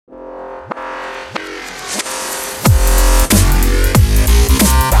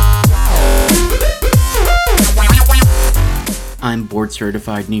I'm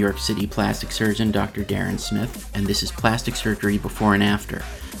board-certified New York City plastic surgeon Dr. Darren Smith, and this is Plastic Surgery Before and After,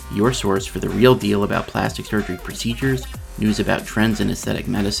 your source for the real deal about plastic surgery procedures, news about trends in aesthetic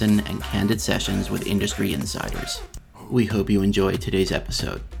medicine, and candid sessions with industry insiders. We hope you enjoy today's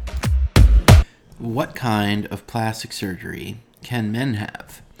episode. What kind of plastic surgery can men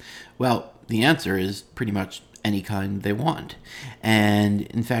have? Well, the answer is pretty much any kind they want. And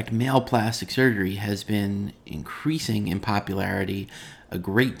in fact, male plastic surgery has been increasing in popularity a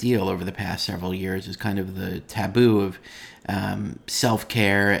great deal over the past several years as kind of the taboo of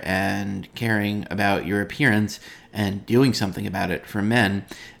self-care and caring about your appearance and doing something about it for men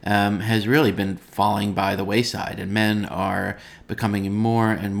has really been falling by the wayside. And men are becoming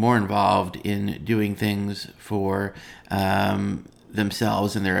more and more involved in doing things for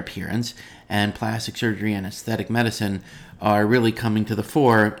themselves and their appearance, and plastic surgery and aesthetic medicine are really coming to the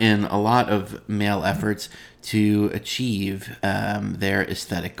fore in a lot of male efforts to achieve their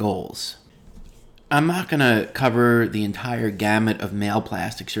aesthetic goals. I'm not going to cover the entire gamut of male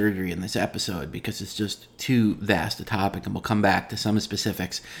plastic surgery in this episode because it's just too vast a topic, and we'll come back to some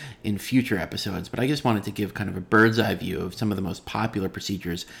specifics in future episodes, but I just wanted to give kind of a bird's eye view of some of the most popular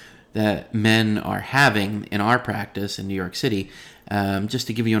procedures that men are having in our practice in New York City, just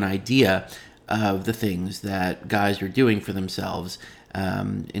to give you an idea of the things that guys are doing for themselves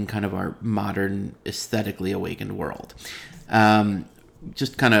in kind of our modern aesthetically awakened world.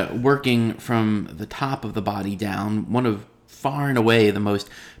 Just kind of working from the top of the body down, one of far and away the most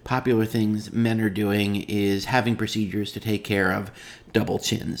popular things men are doing is having procedures to take care of double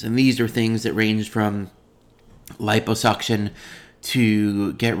chins. And these are things that range from liposuction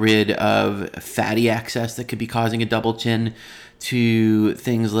to get rid of fatty excess that could be causing a double chin, to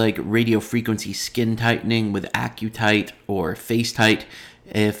things like radiofrequency skin tightening with Accutite or FaceTite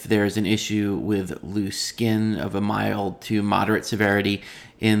if there's an issue with loose skin of a mild to moderate severity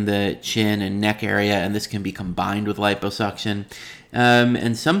in the chin and neck area, and this can be combined with liposuction.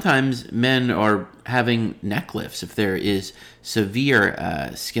 And sometimes men are having neck lifts if there is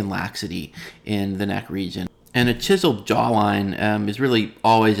severe skin laxity in the neck region. And a chiseled jawline is really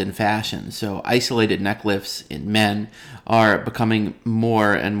always in fashion, so isolated neck lifts in men are becoming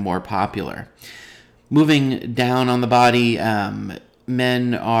more and more popular. Moving down on the body,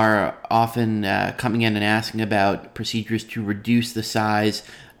 men are often coming in and asking about procedures to reduce the size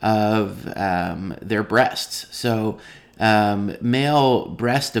of their breasts. So male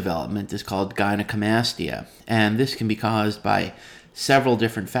breast development is called gynecomastia, and this can be caused by several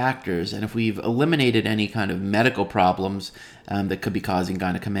different factors. And if we've eliminated any kind of medical problems that could be causing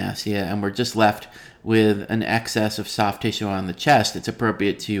gynecomastia, and we're just left with an excess of soft tissue on the chest, it's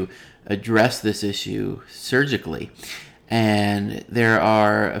appropriate to address this issue surgically. And there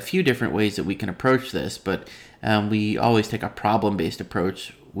are a few different ways that we can approach this, but we always take a problem-based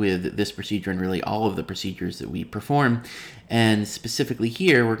approach with this procedure and really all of the procedures that we perform. And specifically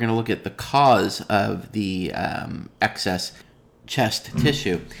here, we're going to look at the cause of the excess chest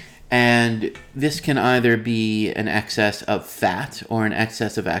tissue. And this can either be an excess of fat or an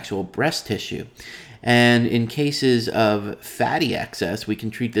excess of actual breast tissue. And in cases of fatty excess, we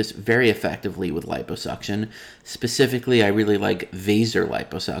can treat this very effectively with liposuction. Specifically, I really like Vaser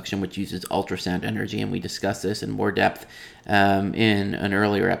liposuction, which uses ultrasound energy, and we discussed this in more depth in an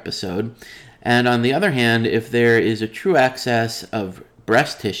earlier episode. And on the other hand, if there is a true excess of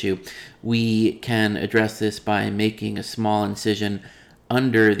breast tissue, we can address this by making a small incision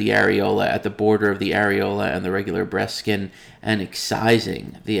under the areola, at the border of the areola and the regular breast skin, and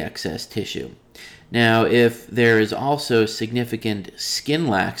excising the excess tissue. Now, if there is also significant skin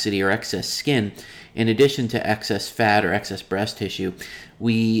laxity or excess skin, in addition to excess fat or excess breast tissue,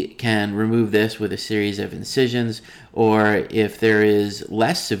 we can remove this with a series of incisions, or if there is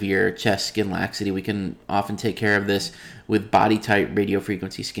less severe chest skin laxity, we can often take care of this with BodyTite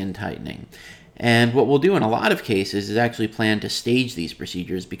radiofrequency skin tightening. And what we'll do in a lot of cases is actually plan to stage these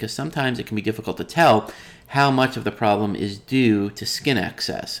procedures, because sometimes it can be difficult to tell how much of the problem is due to skin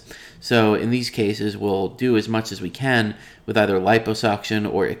excess. So in these cases, we'll do as much as we can with either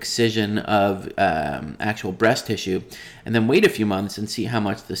liposuction or excision of actual breast tissue, and then wait a few months and see how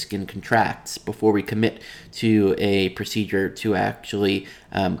much the skin contracts before we commit to a procedure to actually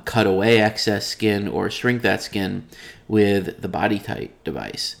cut away excess skin or shrink that skin with the BodyTite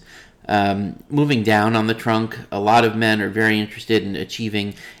device. Moving down on the trunk, a lot of men are very interested in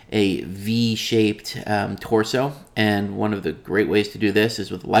achieving a V-shaped torso, and one of the great ways to do this is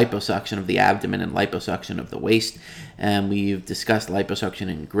with liposuction of the abdomen and liposuction of the waist. And we've discussed liposuction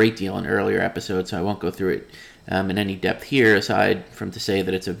in a great deal in earlier episodes, so I won't go through it in any depth here, aside from to say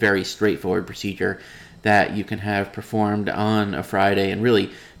that it's a very straightforward procedure that you can have performed on a Friday and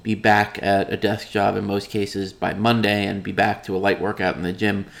really be back at a desk job in most cases by Monday and be back to a light workout in the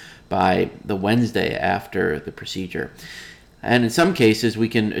gym by the Wednesday after the procedure. And in some cases, we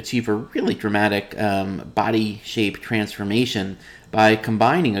can achieve a really dramatic body shape transformation by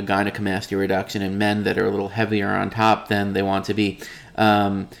combining a gynecomastia reduction in men that are a little heavier on top than they want to be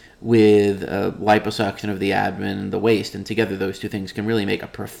with liposuction of the abdomen and the waist. And together, those two things can really make a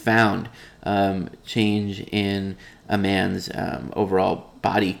profound change in a man's overall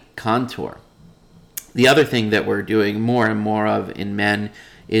body contour. The other thing that we're doing more and more of in men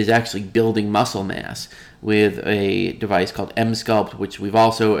is actually building muscle mass with a device called M-Sculpt, which we've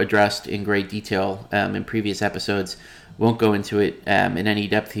also addressed in great detail in previous episodes. Won't go into it in any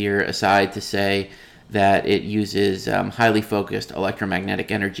depth here, aside to say that it uses highly focused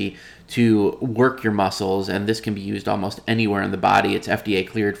electromagnetic energy to work your muscles, and this can be used almost anywhere in the body. It's FDA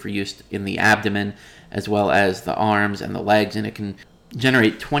cleared for use in the abdomen as well as the arms and the legs, and it can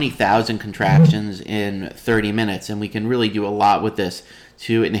generate 20,000 contractions in 30 minutes, and we can really do a lot with this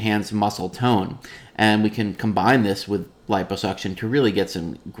to enhance muscle tone. And we can combine this with liposuction to really get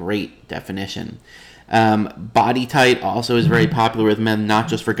some great definition. Body tight also is very popular with men, not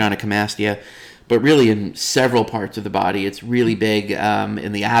just for gynecomastia, but really in several parts of the body. It's really big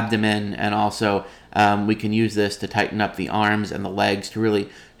in the abdomen, and also we can use this to tighten up the arms and the legs to really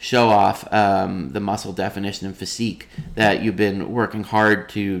show off the muscle definition and physique that you've been working hard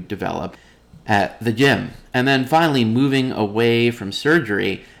to develop at the gym. And then finally, moving away from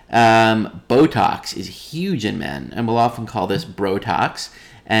surgery, Botox is huge in men, and we'll often call this Brotox.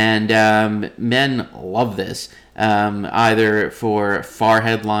 And men love this, either for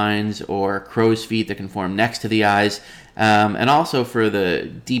forehead lines or crow's feet that can form next to the eyes, and also for the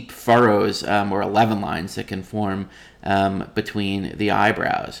deep furrows or 11 lines that can form between the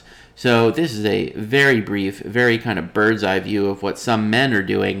eyebrows. So this is a very brief, very kind of bird's eye view of what some men are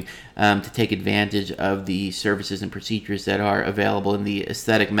doing to take advantage of the services and procedures that are available in the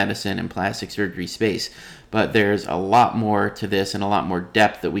aesthetic medicine and plastic surgery space. But there's a lot more to this and a lot more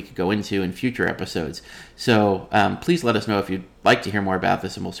depth that we could go into in future episodes. So please let us know if you'd like to hear more about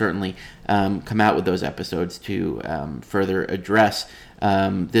this, and we'll certainly come out with those episodes to further address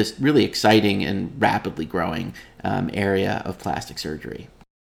this really exciting and rapidly growing area of plastic surgery.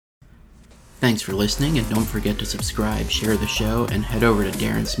 Thanks for listening, and don't forget to subscribe, share the show, and head over to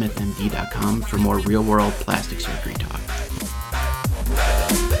DarrenSmithMD.com for more real-world plastic surgery talk.